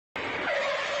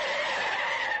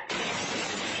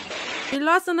We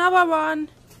lost another one.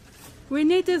 We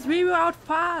need this review out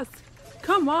fast.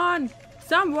 Come on,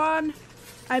 someone.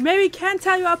 I maybe can't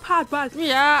tell you apart, but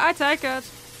yeah, I take it.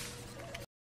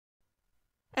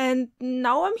 And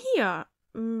now I'm here.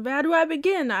 Where do I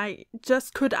begin? I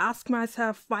just could ask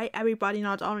myself why everybody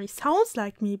not only sounds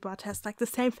like me, but has like the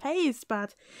same face,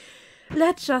 but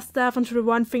let's just delve into the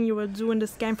one thing you will do in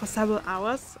this game for several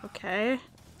hours, okay?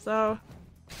 So,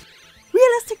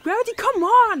 realistic gravity, come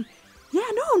on! Yeah,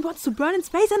 no one wants to burn in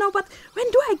space, I know, but when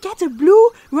do I get a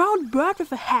blue, round bird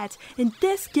with a head in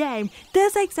this game?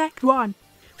 This exact one.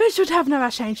 We should have never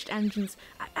changed engines.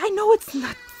 I know it's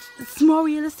not. It's more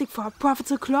realistic for a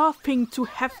profitable claw thing to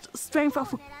have the strength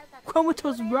of a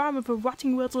comatose worm with a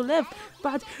rotting will to live.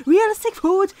 But realistic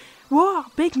food, war,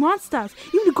 big monsters,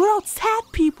 even the good old sad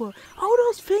people, all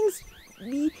those things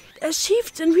be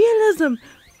achieved in realism.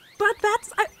 But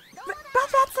that's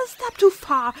a step too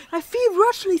far. I feel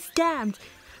virtually scammed.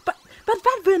 But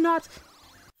that will not.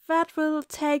 That will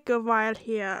take a while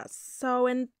here. So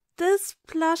in this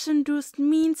plush-induced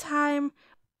meantime,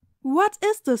 what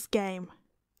is this game?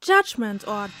 Judgment,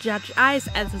 or Judge Eyes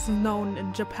as is known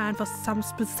in Japan for some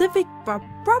specific but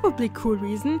probably cool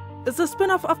reason, is a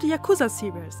spin-off of the Yakuza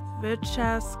series, which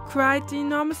has quite the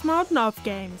enormous mountain of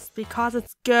games, because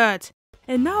it's good.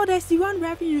 And nowadays the one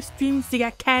revenue stream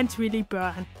Sega can't really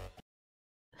burn.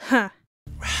 Huh.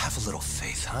 Have a little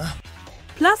faith, huh?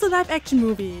 Plus a live-action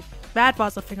movie. That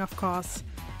was a thing, of course.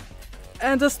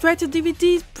 And a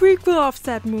straight-to-DVD prequel of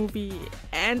that movie.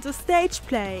 And a stage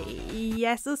play.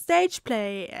 Yes, a stage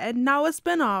play. And now a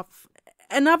spin-off.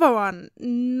 Another one.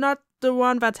 Not the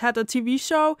one that had a TV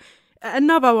show.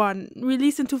 Another one.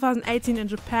 Released in 2018 in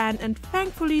Japan and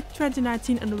thankfully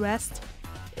 2019 in the West.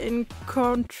 In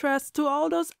contrast to all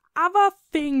those other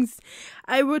things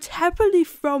I would happily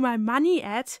throw my money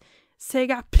at.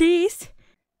 Sega, please.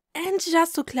 And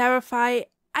just to clarify,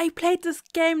 I played this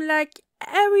game like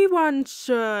everyone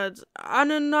should, on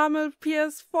a normal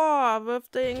PS4 with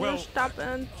the English dub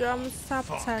and German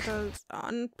subtitles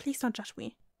on. Please don't judge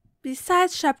me.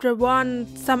 Besides Chapter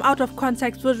 1, some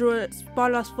out-of-context visual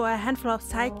spoilers for a handful of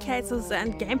side cases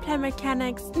and gameplay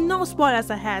mechanics, no spoilers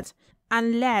ahead.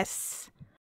 Unless...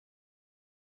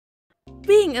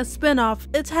 Being a spin-off,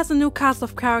 it has a new cast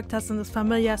of characters in this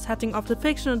familiar setting of the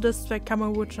fictional district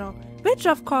Kamurocho, which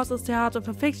of course is the heart of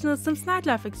a fictional Sims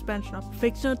nightlife expansion of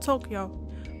fictional Tokyo.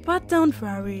 But don't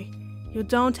worry, you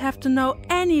don't have to know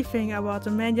anything about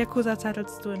the main Yakuza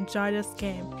titles to enjoy this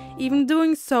game. Even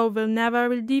doing so will never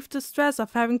relieve the stress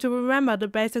of having to remember the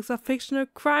basics of fictional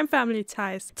crime family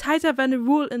ties, tighter than the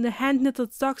rule in the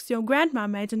hand-knitted socks your grandma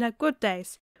made in her good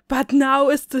days. But now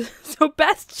is the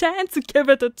best chance to give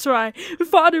it a try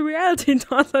before the reality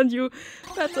dawns on you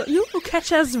that the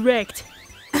UFO-Catchers rigged.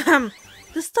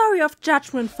 The story of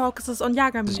Judgment focuses on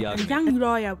Yagami, a young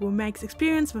lawyer who makes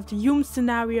experience with the human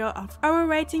scenario of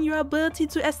overrating your ability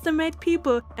to estimate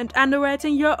people and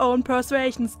underrating your own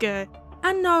persuasion skill.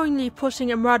 Unknowingly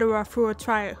pushing a murderer through a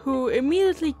trial who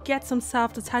immediately gets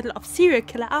himself the title of serial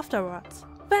killer afterwards.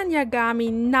 When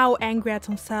Yagami, now angry at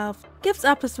himself, gives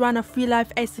up his run of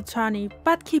real-life ace attorney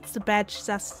but keeps the badge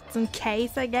just in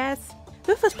case, I guess.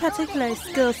 With his particular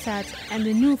skill set and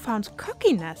the newfound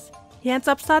cockiness, he ends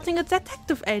up starting a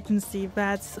detective agency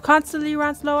that constantly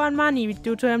runs low on money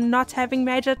due to him not having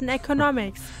majored in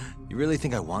economics. You really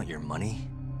think I want your money?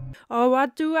 Or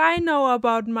what do I know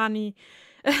about money?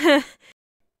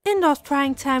 In those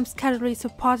trying times, casually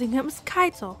supporting him is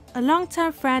Kaito, a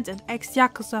long-term friend and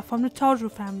ex-Yakuza from the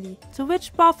Tojo family, to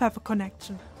which both have a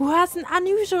connection, who has an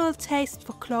unusual taste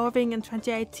for clothing in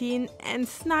 2018 and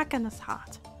snark in his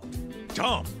heart.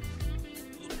 Tom!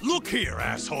 Look here,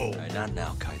 asshole! Not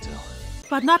now, Kaito.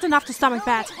 But not enough to stomach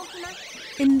that.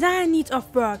 In dire need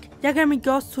of work, Yagami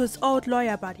goes to his old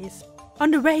lawyer buddies. On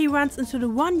the way he runs into the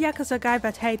one Yakuza guy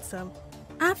that hates him.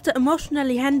 After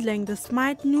emotionally handling this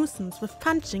mild nuisance with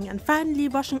punching and finally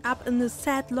washing up in the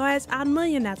sad lawyers are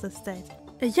millionaires estate,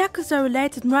 a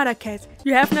Yakuza-related murder case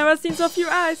you have never seen so few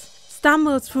eyes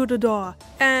stumbles through the door.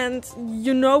 And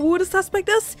you know who the suspect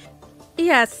is?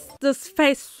 Yes, this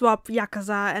face swap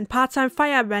Yakuza and part-time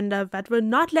fire vendor that will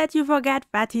not let you forget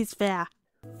that he's there.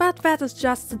 But that is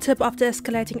just the tip of the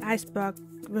escalating iceberg,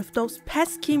 with those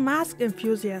pesky mask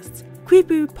enthusiasts,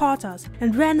 creepy reporters,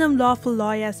 and random lawful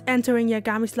lawyers entering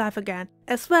Yagami's life again,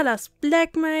 as well as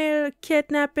blackmail,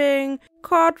 kidnapping,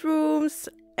 courtrooms,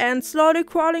 and slowly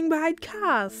crawling behind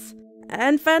cars.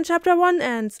 And then chapter 1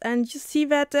 ends, and you see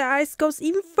that the ice goes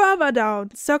even further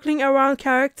down, circling around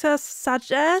characters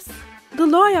such as the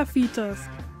lawyer fetus,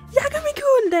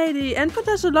 Yagami-kun lady, and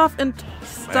potential love and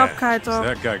stop, Kaito.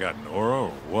 Has that guy got an aura or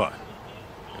what?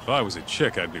 If I was a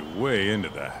chick, I'd be way into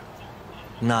that.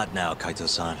 Not now,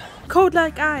 Kaito-san. Cold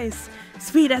like ice,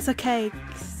 sweet as a cake.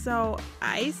 So,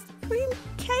 ice cream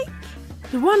cake?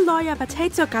 The one lawyer but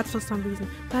hates your guts for some reason,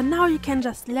 but now you can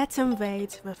just let him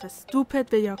wait with a stupid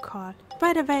video call.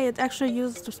 By the way, it actually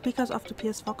uses the speakers of the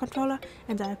PS4 controller,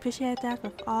 and I appreciate that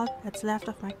with all that's left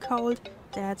of my cold,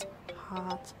 dead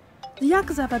heart. The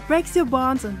Yakuza that breaks your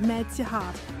bonds and melts your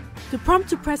heart. The prompt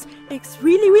to press X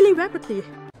really rapidly.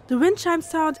 The wind chimes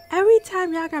sound every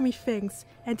time Yagami thinks,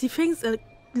 and he thinks a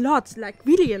lot, like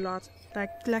really a lot,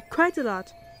 like quite a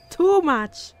lot. Too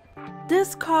much.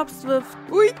 This corpse with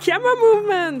camera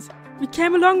movement! We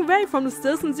came a long way from the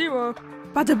Stills and Zero.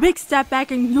 But a big step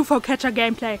back in UFO-Catcher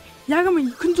gameplay. Yagami,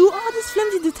 you can do all this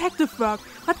flimsy detective work,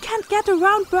 but can't get a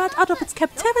round bird out of its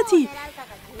captivity.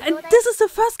 And this is the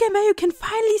first game where you can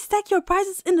finally stack your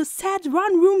prizes in the sad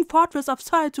one-room fortress of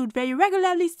solitude where you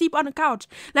regularly sleep on a couch,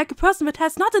 like a person that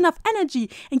has not enough energy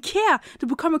and care to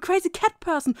become a crazy cat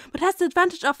person, but has the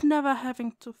advantage of never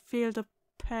having to feel the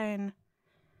pain.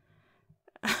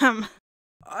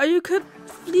 Or you could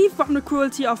flee from the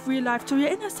cruelty of real life to your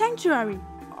inner sanctuary.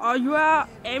 Or you are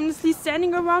aimlessly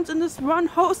standing around in this one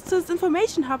hostess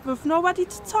information hub with nobody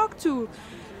to talk to.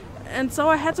 And so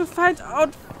I had to find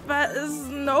out there is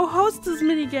no hostess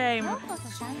minigame.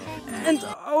 And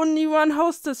only one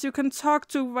hostess you can talk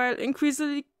to while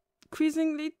increasingly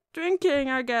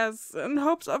drinking, I guess. In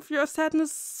hopes of your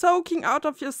sadness soaking out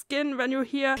of your skin when you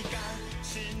hear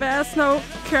there's no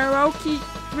karaoke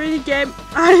minigame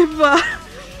either.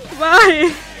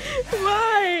 Why?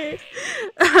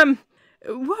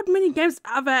 What minigames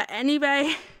are there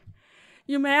anyway?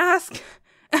 You may ask.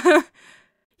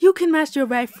 You can mash your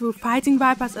way through fighting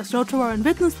vipers as Jotaro and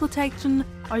witness protection,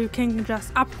 or you can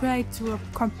just upgrade to a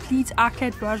complete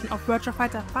arcade version of Virtua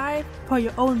Fighter 5 for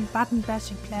your own button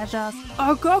bashing pleasures,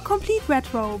 or go complete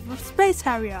retro with Space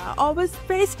Harrier or with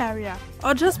Space Harrier,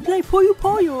 or just play Puyo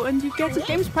Puyo and you get the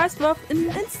game's price worth in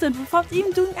an instant without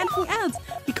even doing anything else,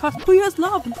 because Puyo is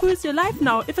love and Puyo is your life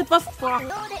now if it wasn't for.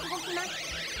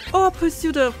 Or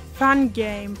pursue the fun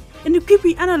game in a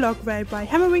creepy analog way by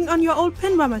hammering on your old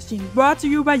pinball machine, brought to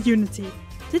you by Unity.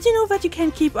 Did you know that you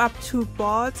can keep up 2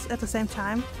 balls at the same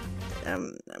time?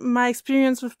 My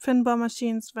experience with pinball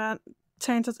machines were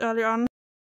tainted early on.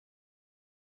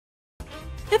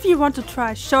 If you want to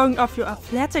try showing off your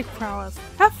athletic prowess,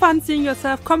 have fun seeing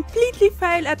yourself completely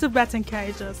fail at the batting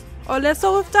cages. Or less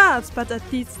so with darts, but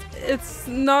at least it's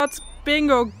not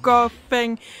bingo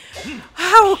golfing.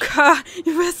 Hauka,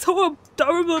 you were so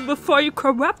adorable before you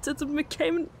corrupted and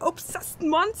became an obsessed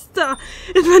monster.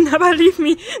 It will never leave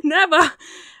me, never.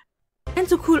 And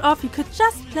to cool off, you could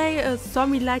just play a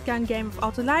zombie light gun game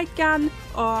without a light gun,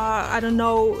 or I don't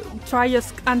know, try your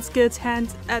unskilled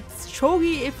hand at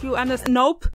shogi if you understand.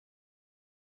 Nope.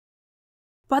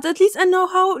 But at least I know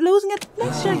how losing at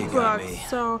blackjack works,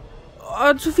 so.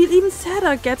 Or to feel even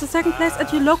sadder, get a second place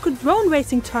at your local drone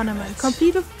racing tournament,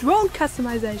 complete with drone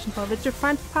customization for which you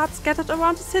find parts scattered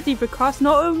around the city because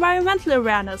no environmental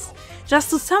awareness.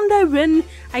 Just to someday win,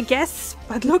 I guess,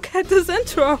 but look at this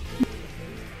intro.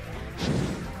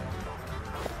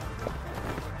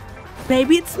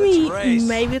 Maybe it's me,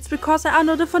 maybe it's because there are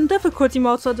no different difficulty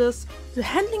modes for this. The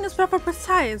handling is rather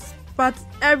precise, but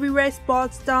every race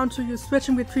boils down to you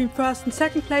switching between first and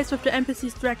second place with the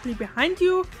NPCs directly behind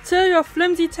you, till your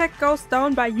flimsy tech goes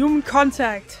down by human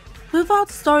contact. Without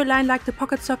a storyline like the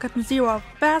Pocket Circuit in Zero,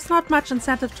 there's not much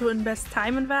incentive to invest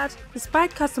time in that,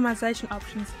 despite customization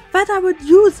options. That I would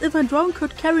use if a drone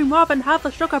could carry more than half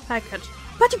a sugar package.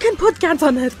 But you can put guns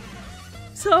on it!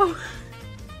 So,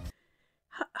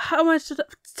 how much did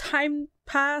time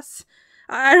pass?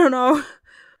 I don't know.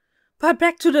 But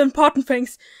back to the important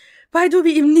things. Why do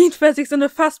we even need physics in the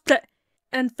first place?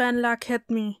 And then luck hit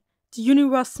me. The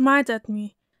universe smiled at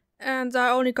me. And I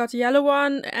only got the yellow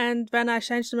one, and when I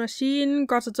changed the machine,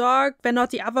 got a dog, then not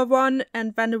the other one,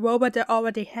 and then the robot I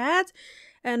already had,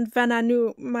 and then I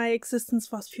knew my existence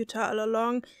was futile all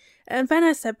along. And then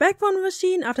I stepped back from the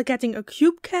machine after getting a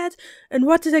cube cat, and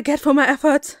what did I get for my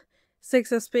efforts?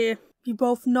 6 SP. We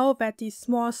both know that these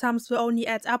small sums will only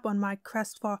add up on my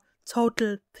quest for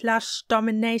total plush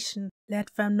domination.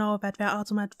 Let them know that their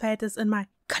ultimate fate is in my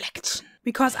collection.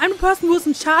 Because I'm the person who's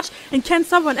in charge and can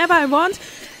stop whenever I want,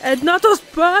 and not those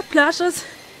bird plushes.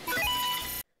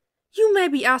 You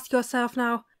maybe ask yourself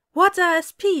now, what are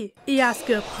SP? ER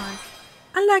skill point.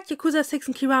 Unlike Yakuza 6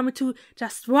 and Kiwami 2,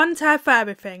 just one type for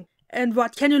everything. And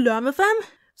what can you learn with them?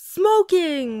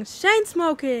 Smoking, chain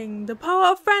smoking, the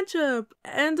power of friendship,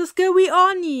 and the skill we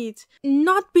all need.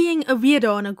 Not being a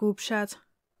weirdo in a group chat.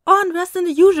 Or invest in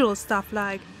the usual stuff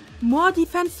like more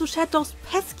defense to shed those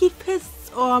pesky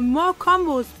fists or more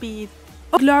combo speed.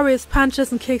 or glorious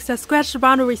punches and kicks that scratch the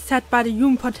boundary set by the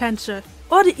human potential,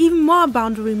 or the even more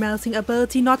boundary melting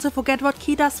ability not to forget what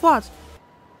key does what.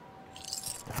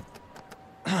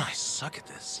 I suck at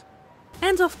this.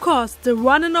 And of course, the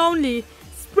one and only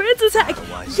sprint attack!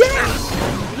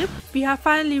 Yeah! Yep, we have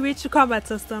finally reached the combat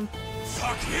system.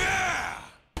 Fuck yeah!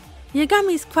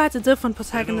 Yagami is quite a different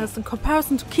protagonist in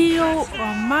comparison to Kyo or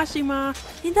Mashima.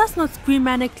 He does not scream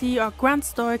manically or grunt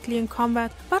stoically in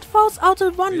combat, but throws out a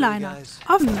one-liner,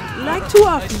 often, like too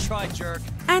often.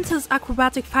 And his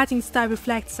acrobatic fighting style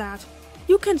reflects that.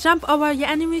 You can jump over your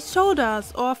enemy's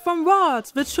shoulders or from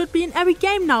walls, which should be in every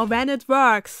game now when it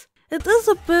works. It is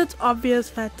a bit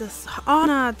obvious that this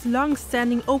honored,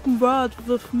 long-standing open world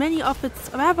with many of its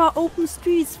rather open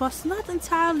streets was not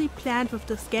entirely planned with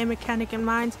this game mechanic in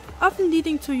mind, often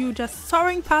leading to you just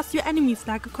soaring past your enemies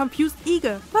like a confused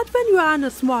eagle. But when you are in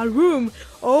a small room,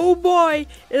 oh boy,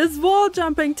 it's wall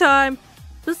jumping time!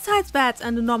 Besides that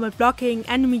and the normal blocking,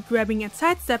 enemy grabbing and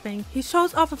sidestepping, he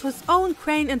shows off with his own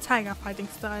crane and tiger fighting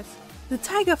styles. The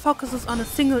tiger focuses on a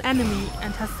single enemy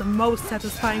and has the most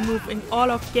satisfying move in all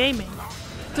of gaming.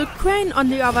 The crane, on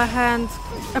the other hand,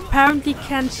 apparently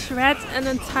can shred an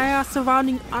entire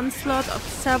surrounding onslaught of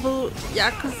several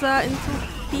Yakuza into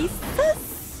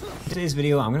pieces. In today's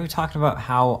video, I'm going to be talking about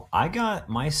how I got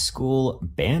my school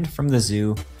banned from the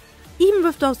zoo. Even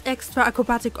with those extra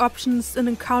acrobatic options in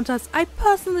encounters, I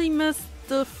personally miss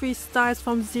the freestyles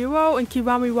from Zero and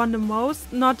Kiwami 1 the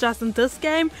most, not just in this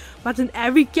game, but in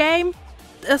every game.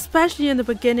 Especially in the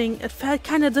beginning, it felt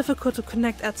kinda difficult to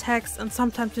connect attacks and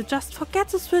sometimes you just forget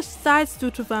to switch styles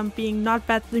due to them being not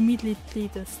that immediately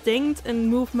distinct in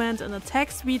movement and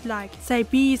attack speed like, say,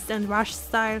 Beast and Rush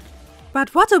style.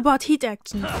 But what about heat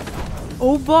action?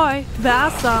 Oh boy, there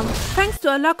are some, thanks to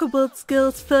unlockable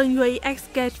skills filling your EX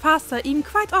gauge faster even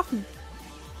quite often.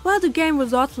 While the game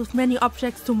resorts with many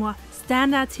objects to more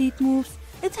standard heat moves,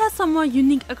 it has some more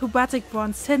unique acrobatic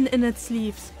ones hidden in its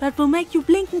sleeves that will make you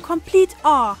blink in complete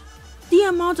awe. The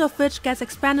amount of which gets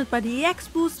expanded by the EX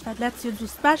boost that lets you do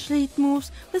special heat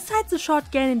moves besides the short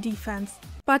gain in defense.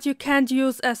 But you can't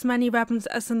use as many weapons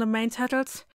as in the main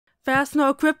titles. There's no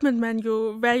equipment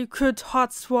menu where you could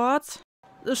hoard swords.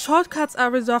 The shortcuts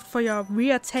are reserved for your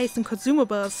weird taste in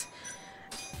consumables.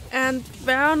 And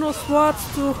there are no swords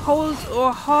to hold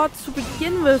or hoard to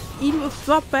begin with, even if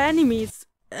dropped by enemies.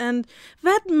 And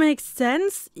that makes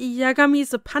sense. Yagami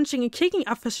is a punching and kicking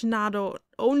aficionado,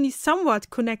 only somewhat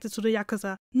connected to the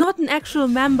Yakuza. Not an actual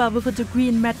member with a degree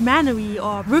in madmanery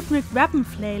or rhythmic weapon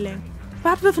flailing.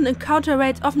 But with an encounter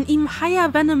rate often even higher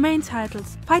than the main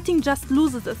titles, fighting just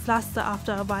loses its luster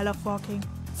after a while of walking.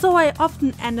 So I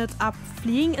often ended up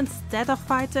fleeing instead of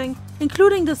fighting,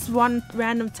 including this one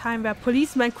random time where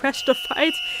policemen crashed the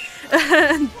fight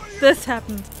and this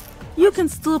happened. You can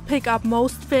still pick up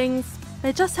most things.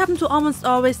 They just happen to almost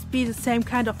always be the same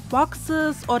kind of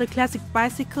boxes or the classic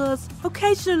bicycles.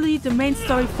 Occasionally the main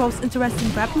story throws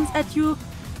interesting weapons at you,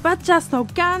 but just no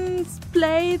guns,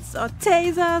 blades or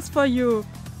tasers for you.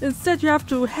 Instead you have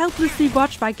to helplessly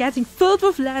watch by getting filled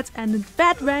with lead and in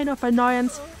that rain of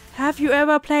annoyance. Have you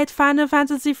ever played Final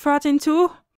Fantasy XIII too?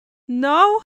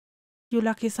 No? You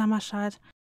lucky summershite.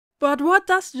 But what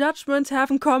does Judgment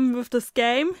have in common with this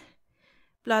game?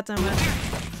 Blood damage.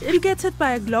 If you get hit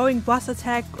by a glowing boss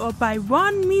attack or by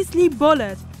one measly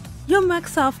bullet, your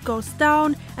max health goes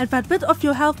down and that bit of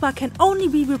your health bar can only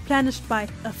be replenished by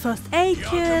a first aid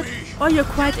kit or your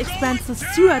quite expensive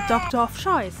sewer doctor of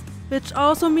choice. Which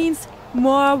also means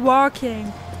more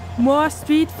walking, more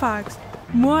street fights,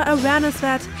 more awareness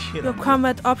that your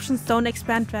combat options don't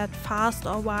expand that fast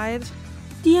or wide.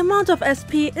 The amount of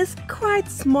SP is quite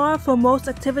small for most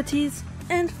activities.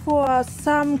 And for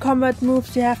some combat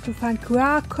moves you have to find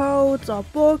QR codes or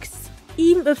books,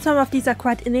 even if some of these are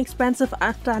quite inexpensive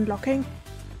after unlocking.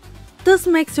 This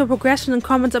makes your progression in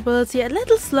combat ability a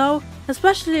little slow,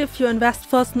 especially if you invest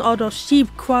first in all those cheap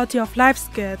quality of life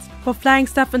skills for flying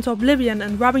stuff into oblivion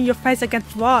and rubbing your face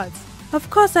against walls. Of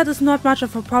course that is not much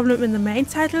of a problem in the main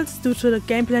titles due to the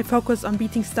gameplay focus on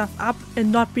beating stuff up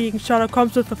and not being Sherlock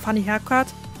Holmes with a funny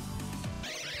haircut.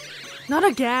 Not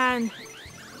again!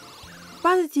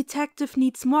 But a detective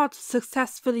needs more to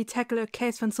successfully tackle a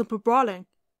case than simple brawling.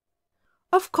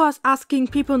 Of course, asking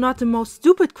people not the most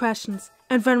stupid questions,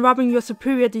 and when robbing your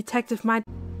superior detective might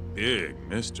Big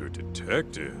Mr.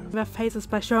 Detective. their faces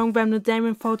by showing them the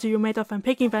diamond photo you made of them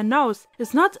picking their nose,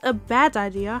 is not a bad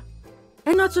idea.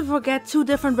 And not to forget 2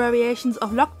 different variations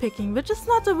of lockpicking, which is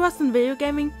not the worst in video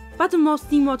gaming, but the most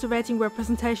demotivating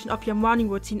representation of your morning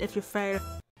routine if you fail.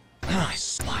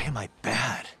 Why am I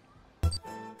bad?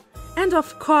 And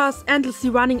of course, endlessly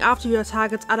running after your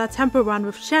targets are the Temple Run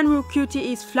with Shenmue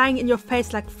QTEs flying in your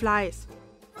face like flies.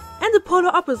 And the polar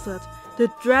opposite,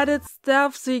 the dreaded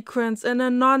stealth sequence in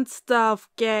a non-stealth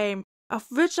game, of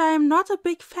which I am not a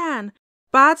big fan,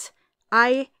 but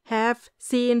I have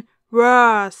seen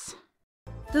worse.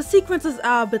 The sequences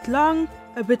are a bit long,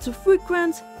 a bit too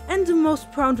frequent, and the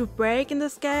most prone to break in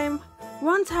this game.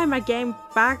 One time my game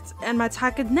bugged and my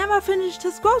target never finished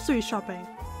his grocery shopping.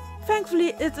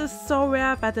 Thankfully it is so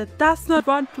rare that it does not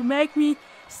want to make me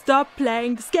stop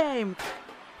playing this game.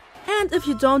 And if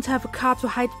you don't have a car to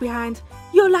hide behind,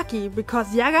 you're lucky,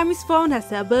 because Yagami's phone has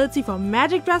the ability for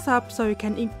magic dress up so you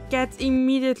can get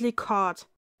immediately caught.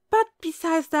 But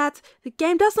besides that, the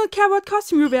game does not care what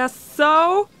costume you wear,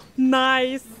 so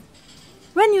nice!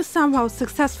 When you somehow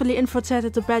successfully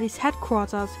infiltrated the baddies'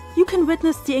 headquarters, you can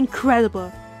witness the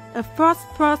incredible. A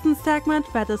first-person segment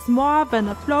that is more than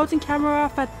a floating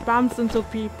camera that bumps into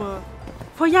people.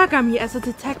 For Yagami as a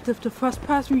detective, the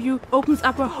first-person view opens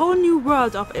up a whole new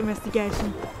world of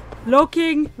investigation.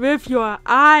 Looking with your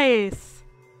eyes!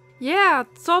 Yeah,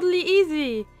 totally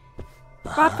easy!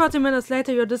 But 40 minutes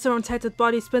later your disorientated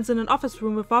body spins in an office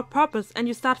room without purpose and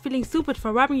you start feeling stupid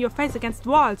for rubbing your face against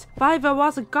walls, while there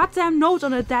was a goddamn note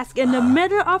on a desk in the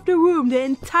middle of the room the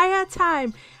entire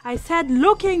time. I said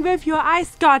looking with your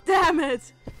eyes,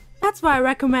 goddammit! That's why I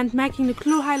recommend making the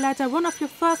clue highlighter one of your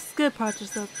first skill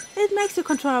purchases. It makes your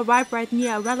controller vibrate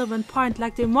near a relevant point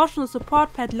like the emotional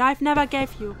support pad life never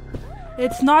gave you.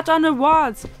 It's not on the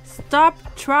walls! Stop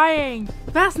trying!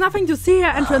 There's nothing to see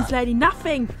here, entrance lady,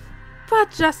 nothing!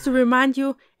 But just to remind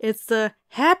you, it's the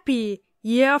happy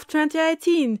year of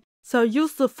 2018, so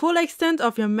use the full extent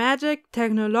of your magic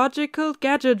technological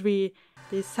gadgetry,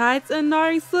 besides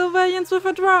annoying civilians with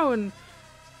a drone.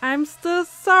 I'm still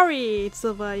sorry,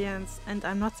 civilians, and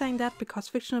I'm not saying that because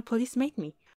fictional police made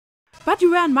me. But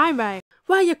you ran my way.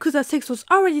 While Yakuza 6 was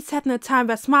already set in a time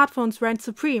where smartphones reigned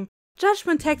supreme,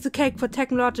 Judgment takes the cake for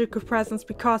technological presence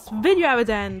because video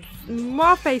evidence,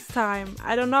 more FaceTime,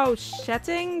 I don't know,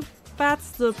 chatting? That's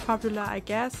still popular, I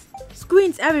guess.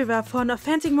 Screens everywhere for an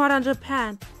authentic modern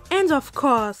Japan. And of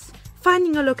course,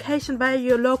 finding a location via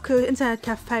your local internet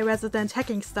cafe resident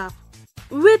hacking stuff.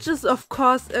 Which is of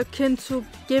course akin to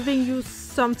giving you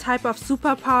some type of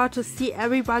superpower to see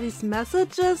everybody's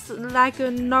messages, like a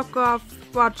knockoff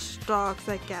Watch Dogs,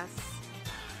 I guess.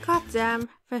 God damn,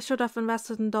 they should have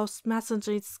invested in those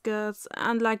messaging skills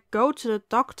and like go to the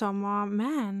doctor more,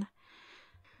 man.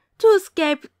 To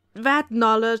escape that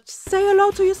knowledge, say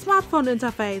hello to your smartphone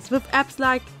interface with apps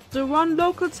like the One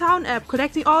Local Town app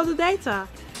collecting all the data.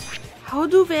 How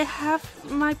do they have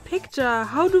my picture?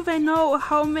 How do they know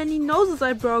how many noses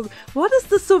I broke? What is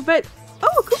the survey?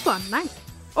 Oh, a coupon, nice.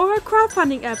 Or a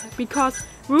crowdfunding app, because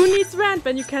who needs rent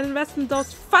when you can invest in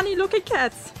those funny looking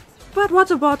cats? But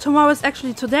what about tomorrow is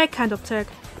actually today kind of tech?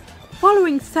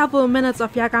 Following several minutes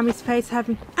of Yagami's face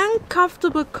having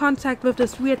uncomfortable contact with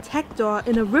this weird tech door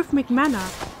in a rhythmic manner.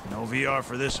 No VR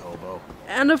for this hobo.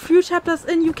 And a few chapters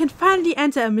in you can finally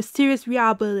enter a mysterious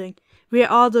VR building,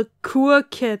 where all the cool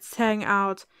kids hang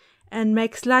out and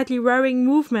make slightly worrying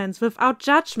movements without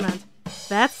judgment.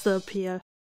 That's the appeal.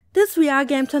 This VR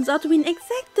game turns out to be an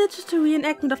exact digital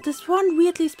reenactment of this one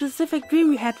weirdly specific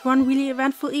dream you had one really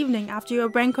eventful evening after your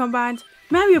brain combined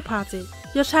Mario Party,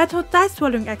 your childhood dice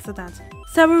rolling accident,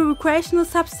 several recreational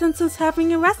substances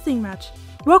having a wrestling match,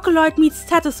 Vocaloid meets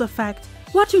status effect,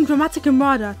 watching Dramatical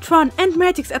Murder, Tron and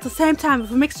Matrix at the same time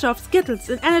with a mixture of Skittles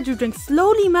and energy drinks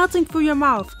slowly melting through your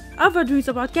mouth, other dreams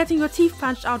about getting your teeth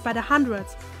punched out by the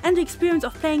hundreds, and the experience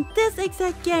of playing this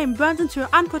exact game burned into your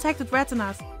unprotected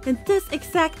retinas in this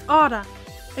exact order,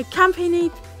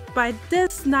 accompanied by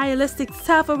this nihilistic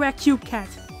self-aware cube cat.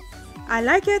 I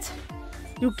like it,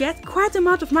 you get quite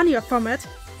amount of money from it,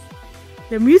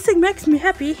 the music makes me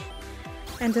happy,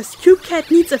 and this cube cat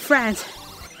needs a friend.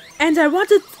 And I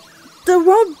wanted the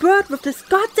road bird with this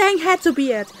goddamn head to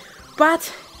be it,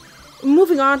 but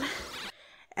moving on.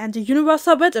 And the universe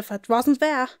of it if it wasn't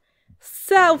there.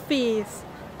 Selfies!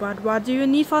 But what do you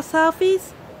need for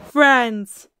selfies?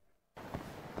 Friends!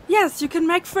 Yes, you can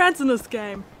make friends in this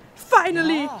game.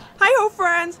 Finally! Hi-ho,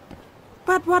 friends!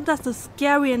 But what does the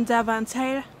scary endeavor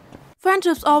entail?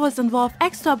 Friendships always involve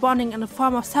extra bonding in the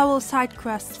form of several side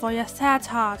quests for your sad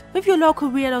heart with your local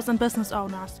weirdos and business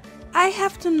owners. I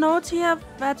have to note here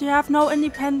that you have no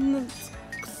independent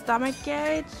stomach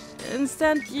gauge.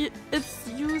 Instead, it's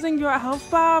using your health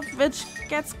bar, which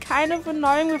gets kind of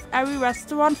annoying with every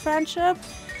restaurant friendship,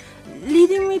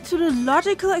 leading me to the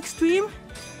logical extreme,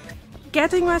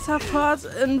 getting myself hurt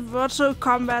in virtual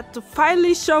combat to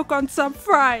finally choke on some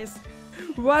fries.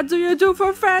 What do you do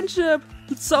for friendship?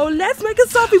 So let's make a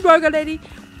zombie burger, lady!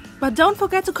 But don't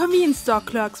forget the convenience store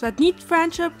clerks that need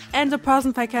friendship and a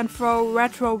person they can throw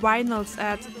retro vinyls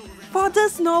at. For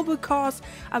this noble cause,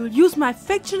 I will use my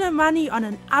fictional money on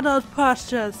an adult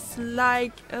purchase,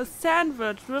 like a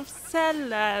sandwich with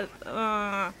salad.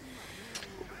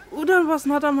 Udon was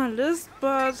not on my list,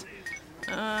 but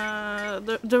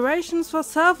the rations for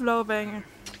self-loathing.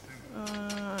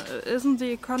 Isn't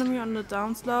the economy on the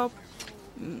downslope?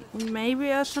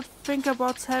 Maybe I should think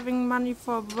about saving money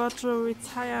for virtual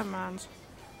retirement.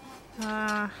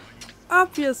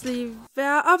 Obviously,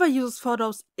 there are other uses for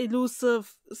those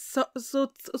elusive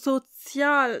social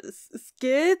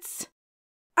skills.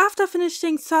 After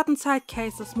finishing certain side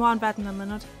cases, more on that in a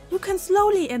minute, you can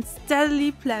slowly and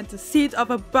steadily plant the seed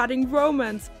of a budding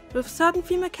romance with certain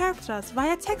female characters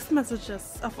via text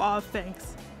messages of all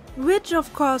things. Which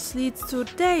of course leads to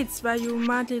dates where you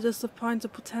mildly disappoint the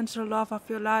potential love of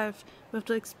your life with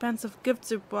the expensive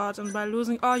gifts you bought and by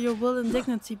losing all your will and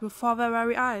dignity before their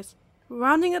very eyes.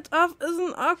 Rounding it off is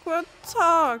an awkward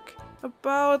talk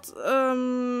about,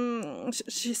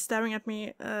 she's staring at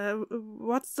me,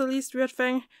 what's the least weird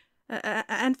thing?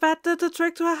 And that did the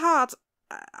trick to her heart.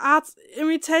 Art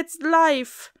imitates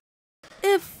life.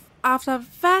 If, after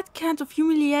that kind of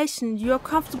humiliation, you are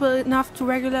comfortable enough to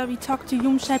regularly talk to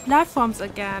human-shaped life forms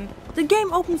again, the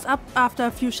game opens up after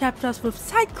a few chapters with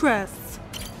side quests.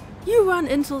 You run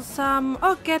into some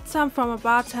or get some from a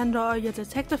bartender or your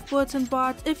detective bulletin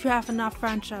board if you have enough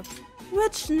friendship.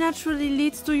 Which naturally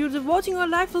leads to you devoting your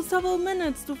life for several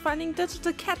minutes to finding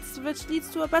digital cats, which leads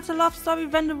to a better love story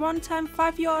when the one-time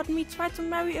 5-year-old me tried to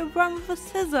marry a worm with a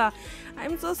scissor.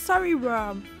 I'm so sorry,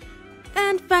 worm.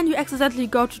 And then you accidentally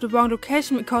go to the wrong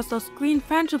location because those green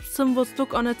friendship symbols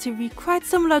look on a TV quite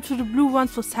similar to the blue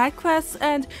ones for side quests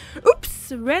and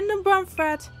oops, random bomb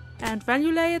threat. And then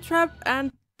you lay a trap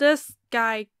and this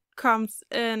guy comes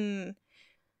in.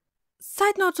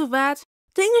 Side note to that,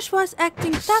 the English voice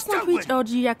acting does not reach OG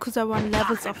Yakuza 1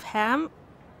 levels of ham.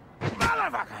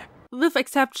 With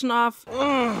exception of...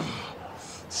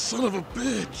 Son of a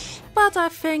bitch! But I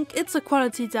think it's a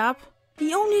quality dub.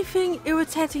 The only thing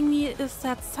irritating me is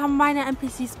that some minor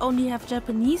NPCs only have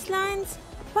Japanese lines.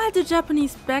 While the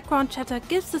Japanese background chatter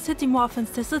gives the city more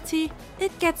authenticity,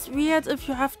 it gets weird if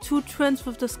you have two twins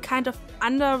with this kind of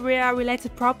underwear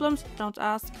related problems, don't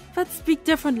ask, that speak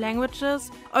different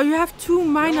languages, or you have two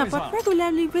minor but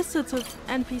regularly visited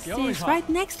NPCs right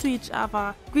next to each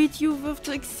other, greet you with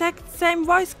the exact same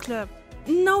voice clip.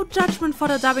 No judgment for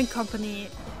the dubbing company.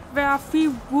 There are 3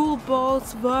 rule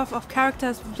bowls worth of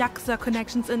characters with Yakuza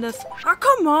connections in this. Oh,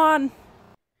 come on!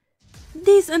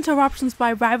 These interruptions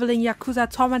by rivaling Yakuza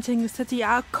tormenting the city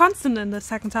are constant in the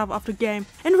second half of the game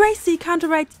and raise the counter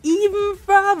rate even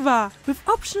further, with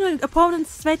optional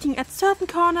opponents waiting at certain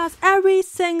corners every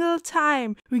single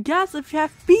time, regardless if you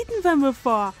have beaten them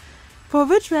before, for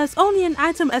which there's only an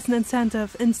item as an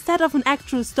incentive instead of an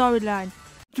actual storyline.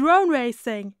 Drone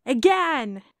racing,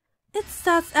 again! It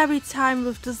starts every time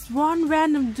with this one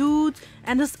random dude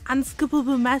and this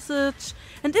unskippable message,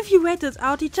 and if you wait it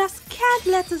out, you just can't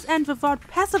let this end without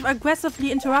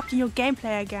passive-aggressively interrupting your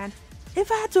gameplay again. If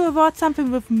I had to avoid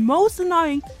something with most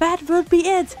annoying, that would be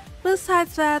it.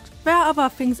 Besides that, there are other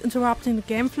things interrupting the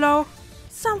game flow.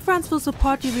 Some friends will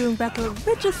support you during battle,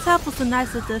 which itself is a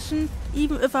nice addition,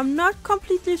 even if I'm not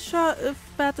completely sure if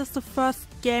that is the first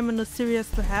game in the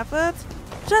series to have it.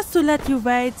 Just to let you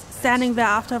wait, standing there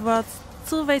afterwards,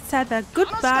 so they said their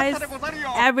goodbyes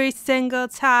every single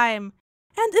time.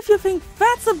 And if you think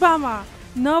that's a bummer,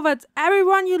 know that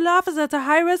everyone you love is at a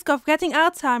high risk of getting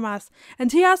Alzheimer's.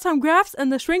 And here are some graphs in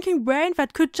the shrinking brain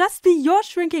that could just be your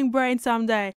shrinking brain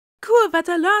someday. Cool that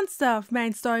I learned stuff,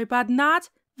 main story, but not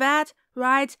that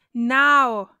right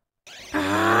now.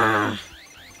 That's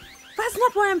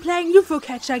not what I'm playing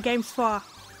UFO-Catcher games for.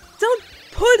 Don't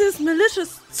pull this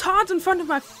malicious taunt in front of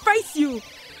my face, you!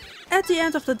 At the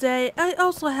end of the day, I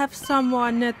also have some more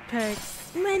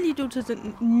nitpicks, mainly due to the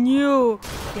new,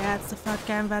 yeah, it's the third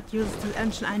game that uses the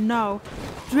engine I know,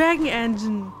 Dragon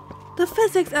Engine. The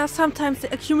physics are sometimes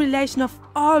the accumulation of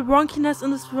all wonkiness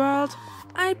in this world.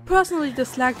 I personally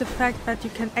dislike the fact that you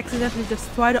can accidentally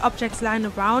destroy the objects lying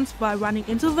around while running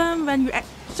into them when you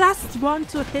just want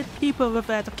to hit people with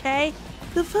it, okay?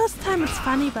 The first time it's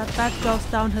funny, but that goes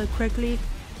downhill quickly.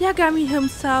 Yagami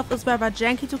himself is rather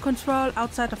janky to control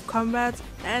outside of combat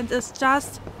and is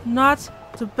just not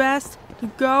the best to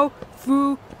go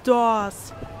through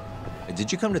doors.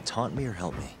 Did you come to taunt me or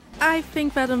help me? I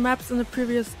think that the maps in the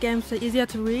previous games are easier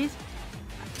to read.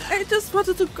 I just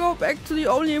wanted to go back to the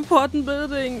only important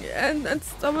building and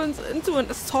stumbled into an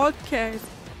assault case.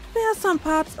 There are some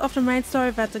parts of the main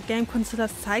story that the game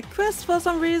considers side quests for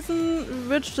some reason,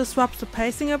 which disrupts the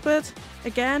pacing a bit.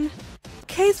 Again,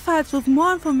 case files with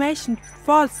more information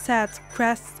for said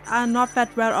quests are not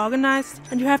that well organized,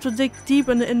 and you have to dig deep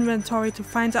in the inventory to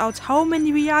find out how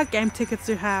many VR game tickets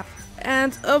you have.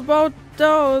 And about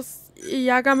those,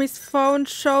 Yagami's phone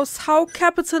shows how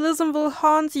capitalism will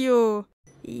haunt you.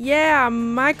 Yeah,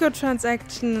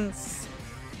 microtransactions.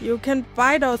 You can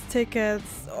buy those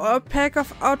tickets, or a pack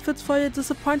of outfits for your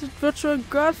disappointed virtual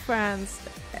girlfriends.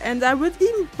 And I would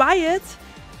even buy it,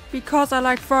 because I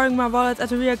like throwing my wallet at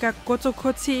the real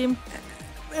Gotoku team.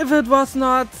 If it was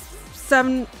not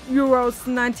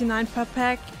 €7.99 per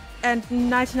pack and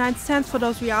 99 cents for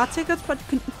those VR tickets, but you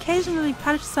can occasionally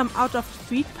punch some out of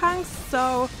street punks,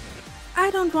 so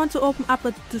I don't want to open up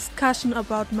a discussion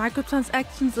about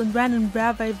microtransactions and when and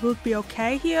where they would be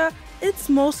okay here. It's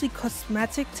mostly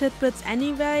cosmetic tidbits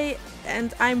anyway,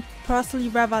 and I'm personally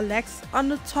rather lax on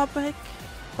the topic,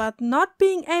 but not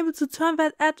being able to turn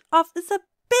that ad off is a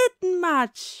bit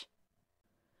much.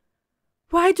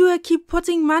 Why do I keep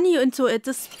putting money into it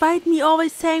despite me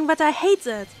always saying that I hate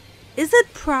it? Is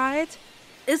it pride?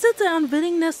 Is it the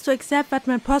unwillingness to accept that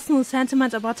my personal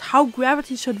sentiment about how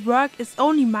gravity should work is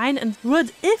only mine and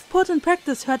would, if put in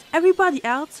practice, hurt everybody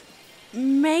else?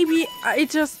 Maybe I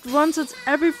just wanted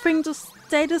everything to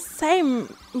stay the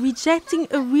same, rejecting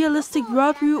a realistic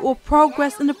worldview or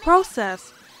progress in the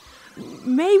process.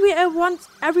 Maybe I want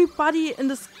everybody in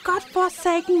this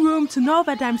godforsaken room to know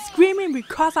that I'm screaming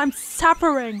because I'm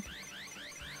suffering.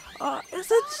 Or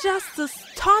is it just this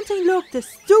taunting look this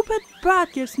stupid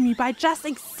bird gives me by just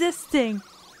existing?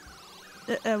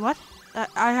 What?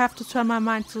 I have to turn my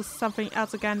mind to something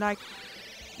else again, like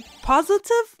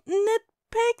positive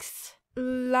nitpicks?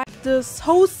 Like this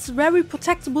host's very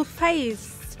protectable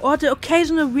face, or the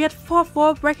occasional weird fourth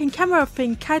wall breaking camera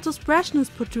thing Kaito's Brashness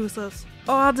produces,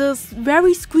 or this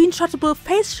very screenshotable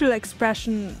facial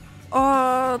expression,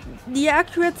 or the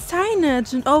accurate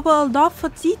signage and overall love for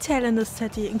detail in the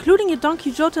city, including a Don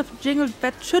Quixote jingle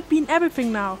that should be in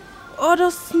everything now, or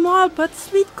those small but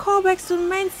sweet callbacks to the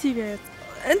main series,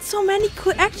 and so many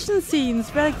cool action scenes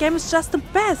where the game is just the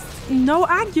best, no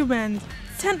argument.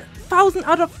 10,000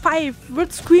 out of 5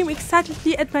 would scream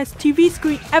excitedly at my TV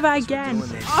screen ever again.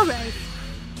 Always.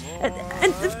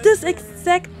 And if this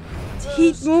exact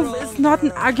heat move is not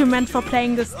an argument for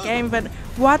playing this game, then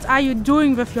what are you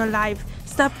doing with your life?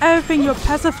 Stop everything you're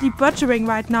passively butchering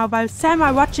right now while Sam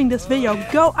are watching this video.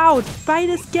 Go out, buy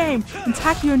this game, and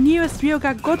tag your nearest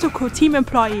Ryoga Gotoku team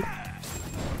employee.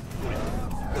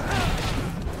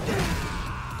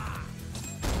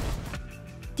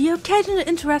 The occasional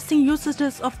interesting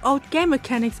usages of old game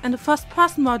mechanics and the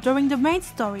first-person mode during the main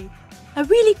story. A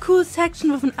really cool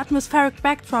section with an atmospheric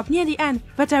backdrop near the end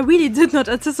that I really did not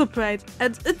anticipate,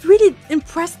 and it really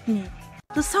impressed me.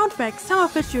 The soundtrack, some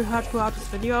of which you heard throughout this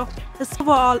video, is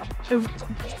overall a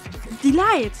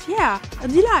delight, yeah, a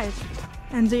delight.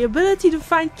 And the ability to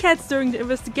find cats during the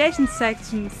investigation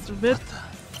sections,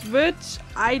 which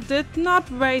I did not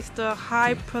waste a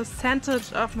high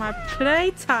percentage of my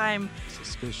playtime.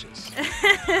 Suspicious.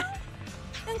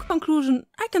 In conclusion,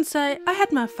 I can say I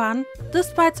had my fun,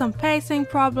 despite some pacing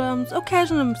problems,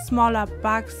 occasional smaller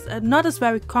bugs, and not as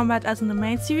varied combat as in the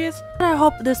main series. But I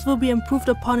hope this will be improved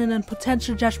upon in a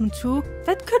potential Judgment 2.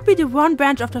 That could be the one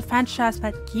branch of the franchise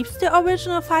that keeps the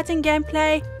original fighting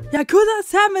gameplay. Yakuza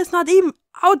 7 is not even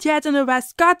out yet in the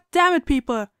West, god damn it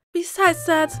people! Besides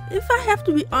that, if I have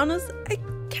to be honest, I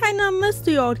kinda miss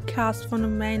the old cast from the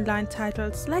mainline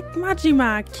titles like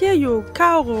Majima, Kiryu,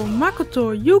 Kaoru,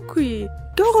 Makoto, Yukui,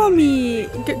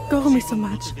 Goromi so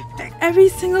much. Every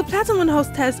single Platinum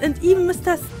hostess and even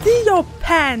Mr. Steal Your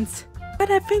Pants! But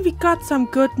I think we got some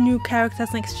good new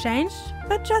characters in exchange,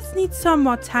 but just need some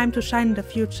more time to shine in the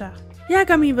future.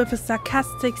 Yagami with his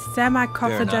sarcastic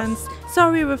semi-confidence,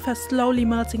 Sori with her slowly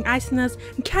melting iciness,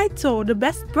 and Kaito, the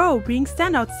best bro, being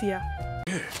standouts here.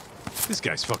 This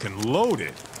guy's fucking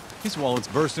loaded. His wallet's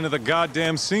burst into the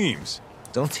goddamn seams.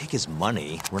 Don't take his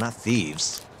money. We're not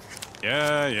thieves.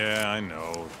 Yeah, I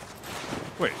know.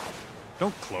 Wait,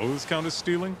 don't clothes count as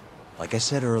stealing? Like I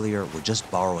said earlier, we're just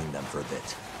borrowing them for a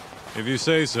bit. If you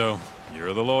say so.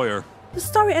 You're the lawyer. The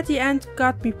story at the end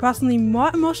got me personally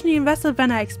more emotionally invested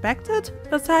than I expected,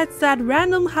 besides that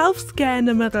random health scare in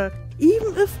the middle.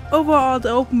 Even if overall the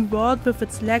open world with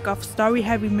its lack of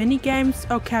story-heavy minigames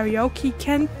or karaoke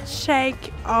can't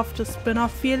shake off the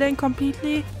spin-off feeling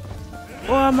completely,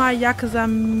 or my Yakuza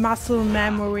muscle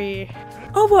memory.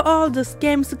 Overall, this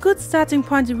game is a good starting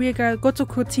point the Ryoga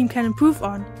Gotoku team can improve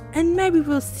on, and maybe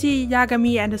we'll see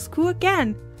Yagami and his crew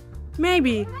again.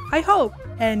 Maybe, I hope.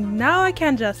 And now I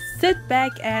can just sit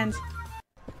back and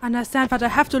understand that I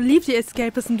have to leave the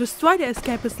escapism, destroy the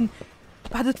escapism.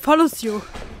 But it follows you.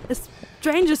 It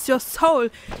strangers your soul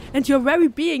and your very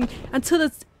being until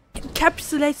it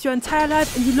encapsulates your entire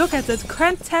life and you look at it,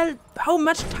 can't tell how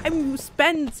much time you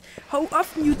spent, how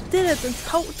often you did it, and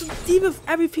how to deal with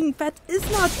everything that is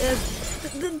not it.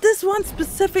 This one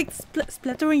specific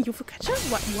splattering UFO-Catcher?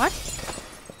 What?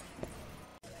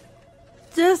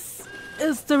 This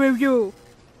is the review.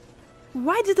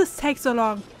 Why did this take so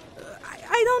long?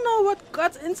 I don't know what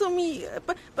got into me,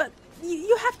 but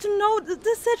you have to know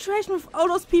this situation with all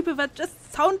those people that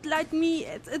just sound like me,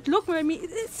 it look like me,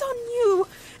 it's so new.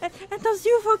 And those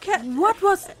UFO-Catchers. What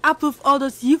was up with all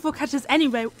those UFO-Catchers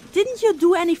anyway? Didn't you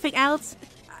do anything else?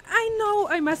 I know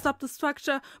I messed up the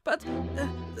structure, but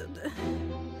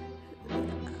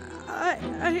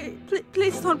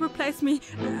please don't replace me.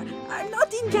 I'm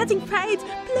not even getting paid,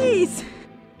 please.